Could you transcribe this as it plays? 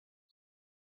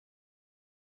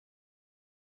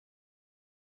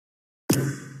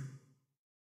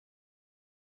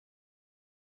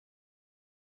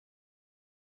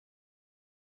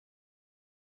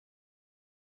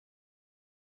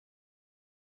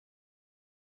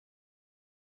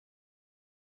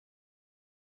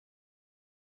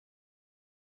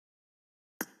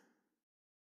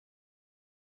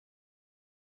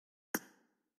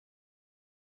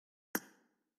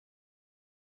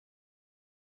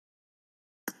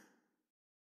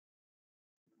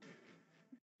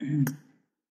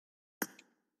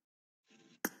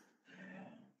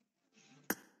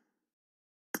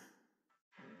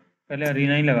पहले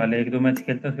अरीना ही लगा ले, एक दो मैच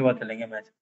खेलते हैं उसके बाद चलेंगे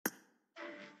मैच।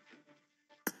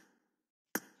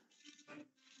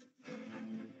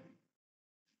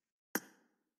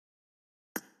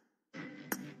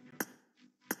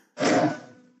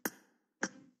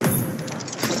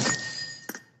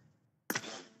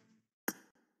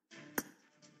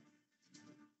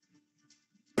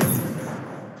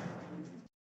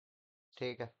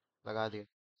 ठीक है, लगा दिया।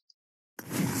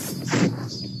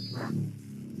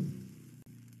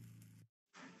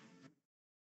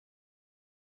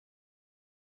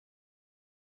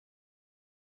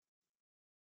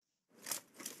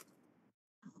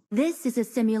 This is a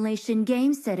simulation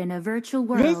game set in a virtual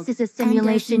world. This is a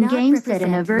simulation game set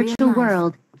in a virtual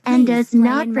world and does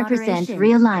not represent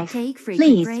real life.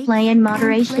 Please play in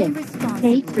moderation,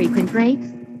 take frequent breaks,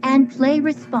 and play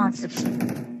responsibly.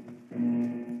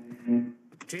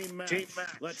 Team match.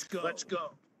 Let's go. Let's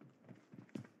go.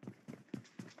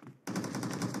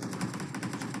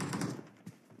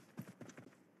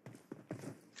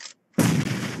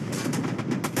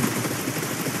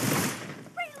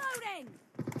 Reloading!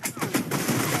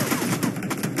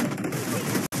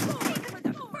 For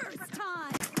the first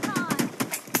time! Cover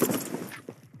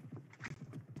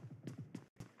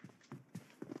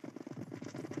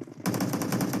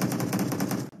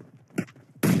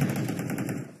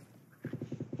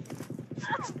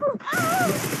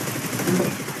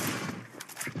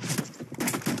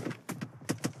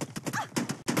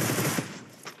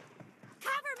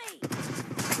me!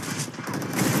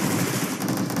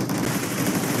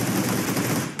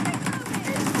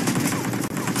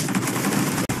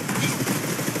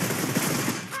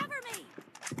 Cover me!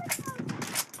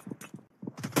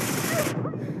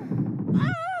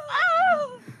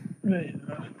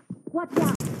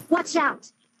 Watch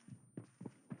out!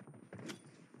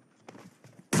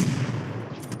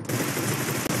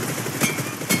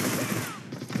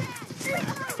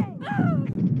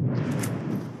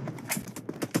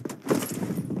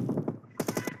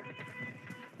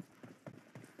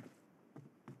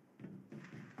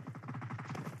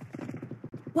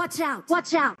 Watch out! Watch out!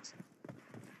 Watch out!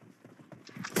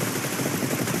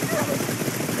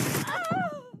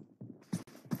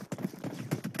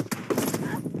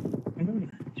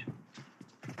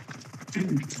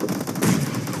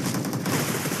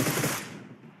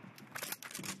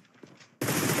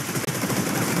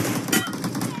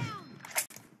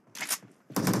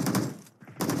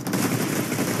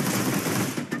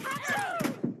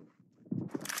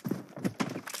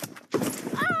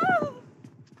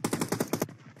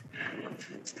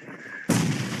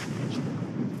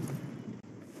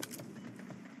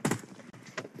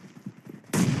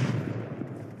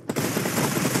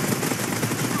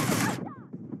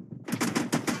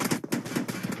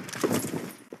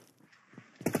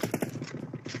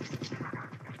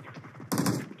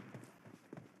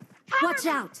 Watch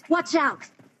out! Watch out!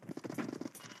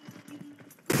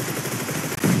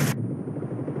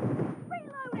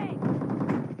 Reloading!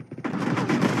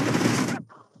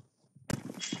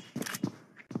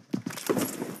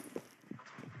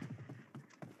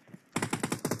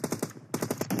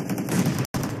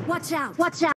 Watch out!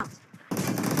 Watch out!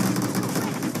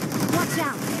 Watch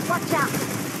out! Watch out!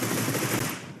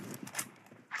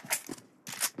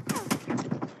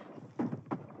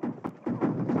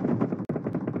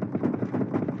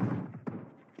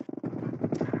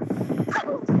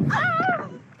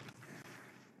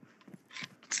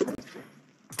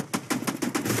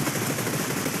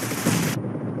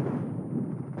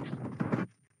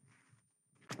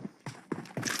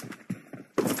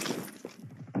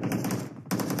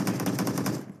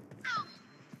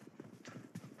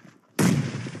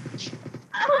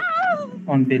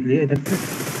 On पे लिए इधर से।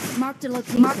 Marked a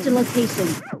location. Marked a location.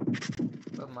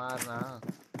 तो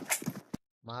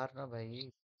मारना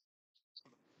भाई।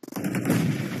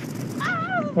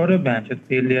 और bench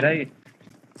तेल ले रहा है,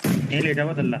 नहीं लेटा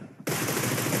हुआ दल्ला।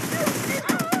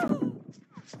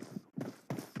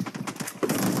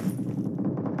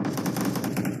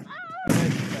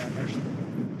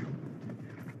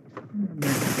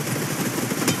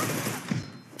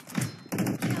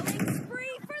 Killing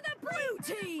spree for the blue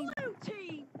team!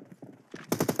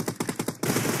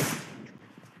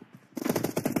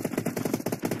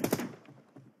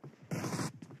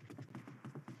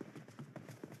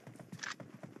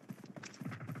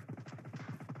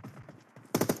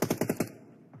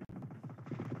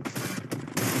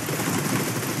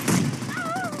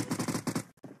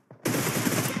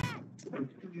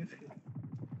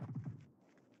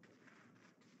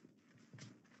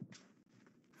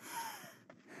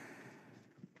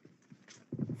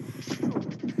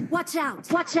 Watch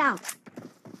out! Watch out!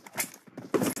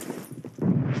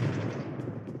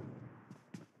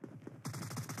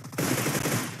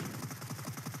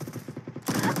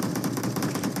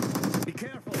 Be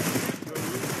careful.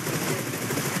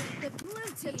 The blue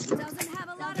team doesn't have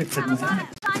a lot of time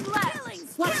left.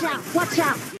 Watch out! Watch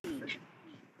out!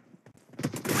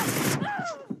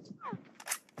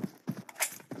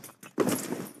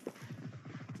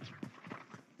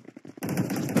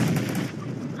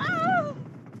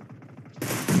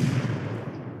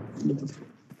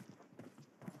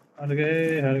 हट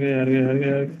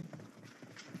गए।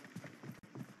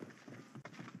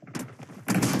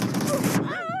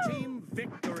 Team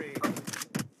victory.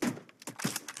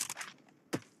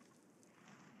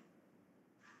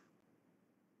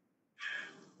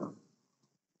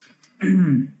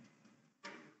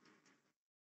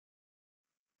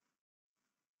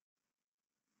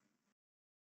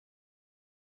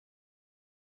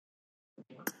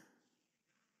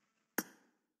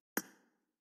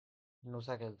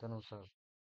 नूसा खेलते नूसा।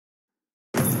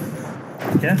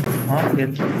 क्या? हाँ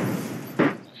खेल।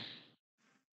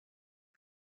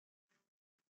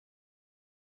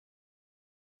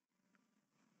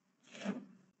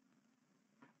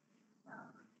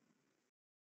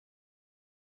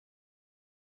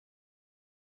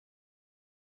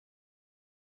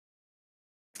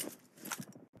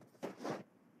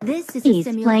 This is a Please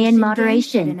simulation play in game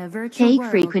moderation, set in a virtual take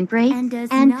world frequent breaks, and does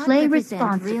and not play represent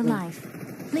responsibly. real life.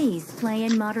 Please play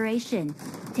in moderation,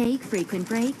 take frequent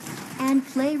breaks, and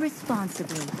play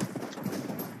responsibly.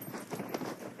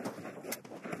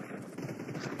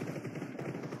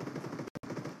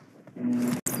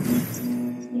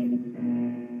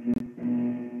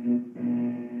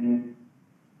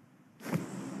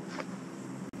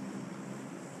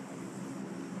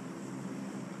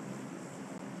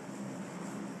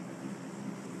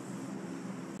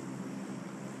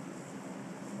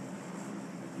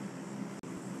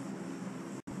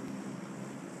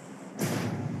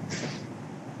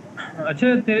 अच्छा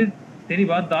तेरी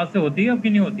बात दास से होती है अब कि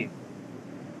नहीं होती?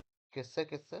 किससे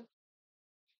किससे?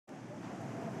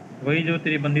 वही जो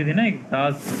तेरी बंदी थी ना, एक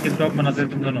दास टिक टॉक बनाते थे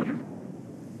तुम दोनों।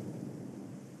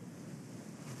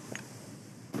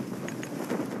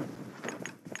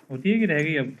 होती है कि रह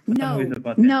गई अब? खत्म हुई सब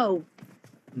बातें? नो।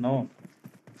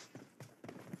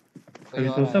 कोई कभी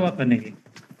और सोचता आया? बात करने की?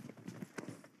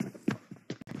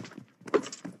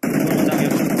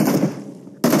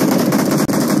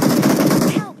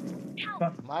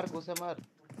 मार घुसे मार।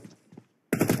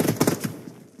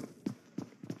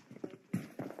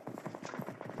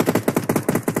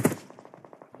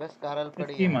 बस कारल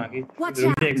पड़ी इसकी है। माँ की। Watch रुक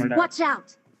out! जा एक मिनट। Watch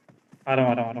out! आ रहा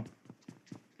हूँ।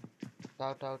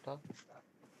 उठाओ उठाओ उठाओ।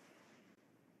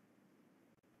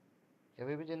 ये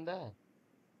अभी भी जिंदा है?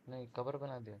 नहीं, कवर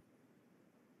बना दिया।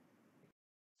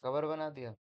 कवर बना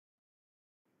दिया।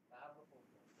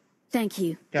 Thank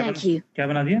you. क्या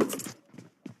बना दिया?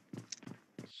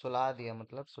 सुला दिया,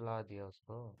 मतलब सुला दिया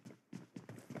उसको।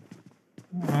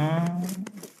 हाँ,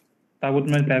 ताबूत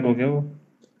में पैक हो गया वो।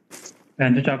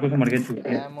 बहन जो चाकू से मर गया छूट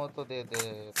के। एमो तो दे दे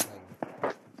भाई।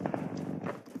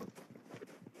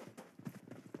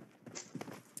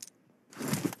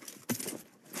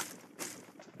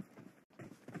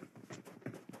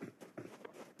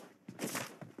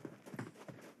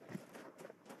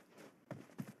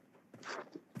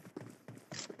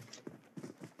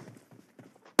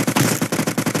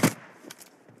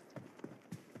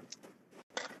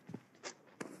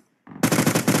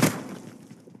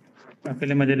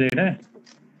 अकेले मजे ले रहा है।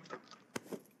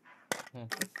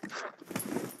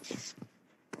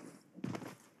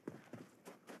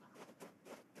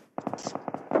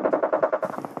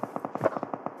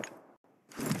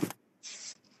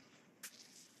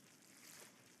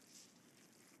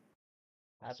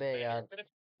 अबे यार,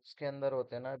 उसके अंदर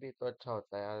होते ना अभी तो अच्छा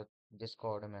होता है यार,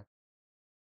 डिस्कॉर्ड में।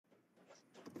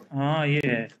 हाँ ये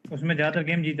है, उसमें ज्यादातर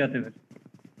गेम जीत जाते फिर।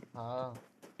 हाँ,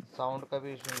 साउंड का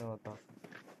भी इशू नहीं होता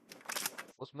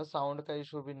उसमें। साउंड का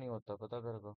इशू भी नहीं होता, पता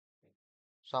तेरे को?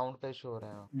 साउंड का इशू हो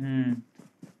रहा है।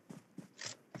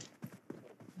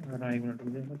 एक मिनट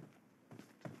रुक जा।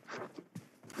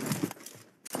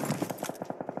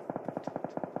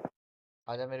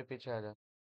 आजा मेरे पीछे आजा।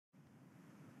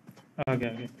 आ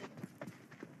गया।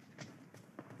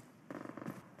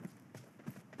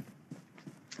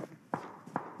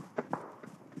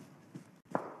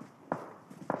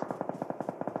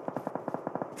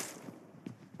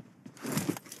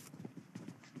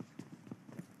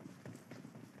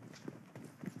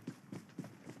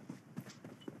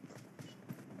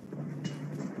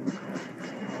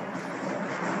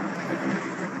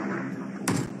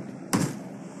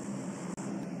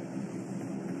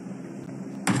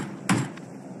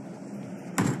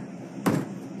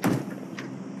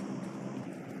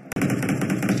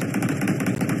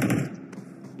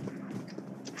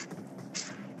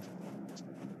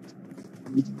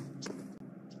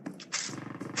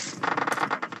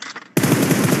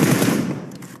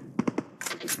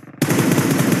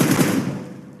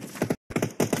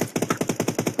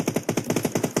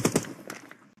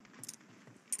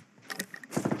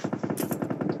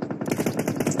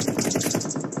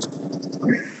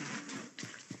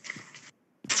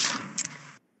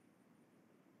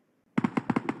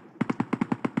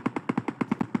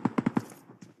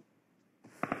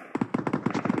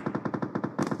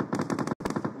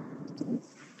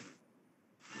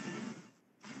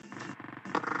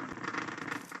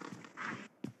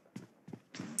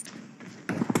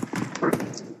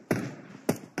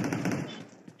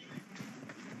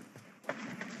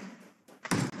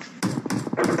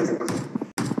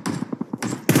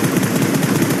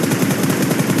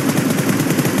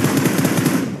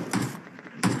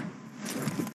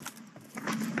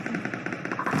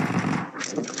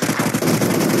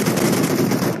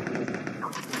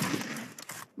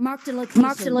 Marked a location.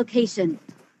 Marked a location.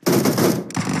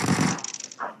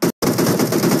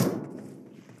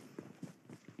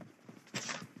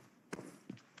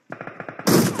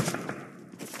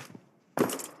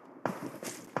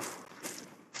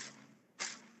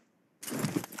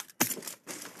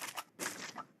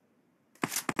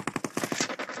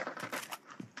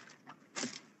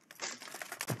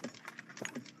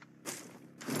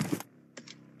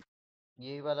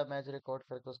 यही वाला मैच रिकॉर्ड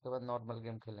करके उसके बाद नॉर्मल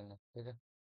गेम खेलेंगे, ठीक है?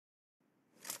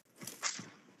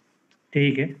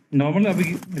 ठीक है, नॉर्मल अभी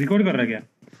रिकॉर्ड कर रहा है क्या?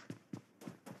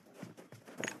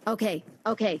 Okay,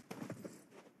 okay.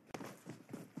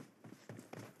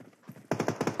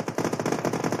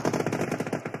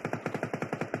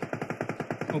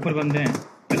 ऊपर बंदे हैं,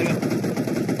 चलेगा?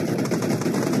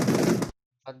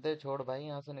 बंदे छोड़ भाई,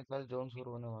 यहाँ से निकल, जोन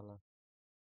शुरू होने वाला है।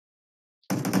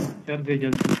 चल फिर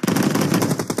जल्दी।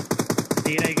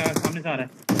 तेरा ही का सामने से आ रहा है।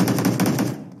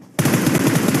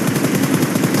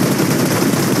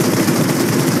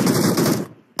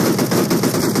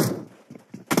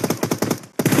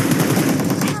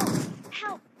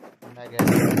 मैं गया।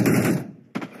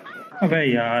 अबे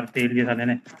यार तेल के साले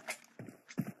ने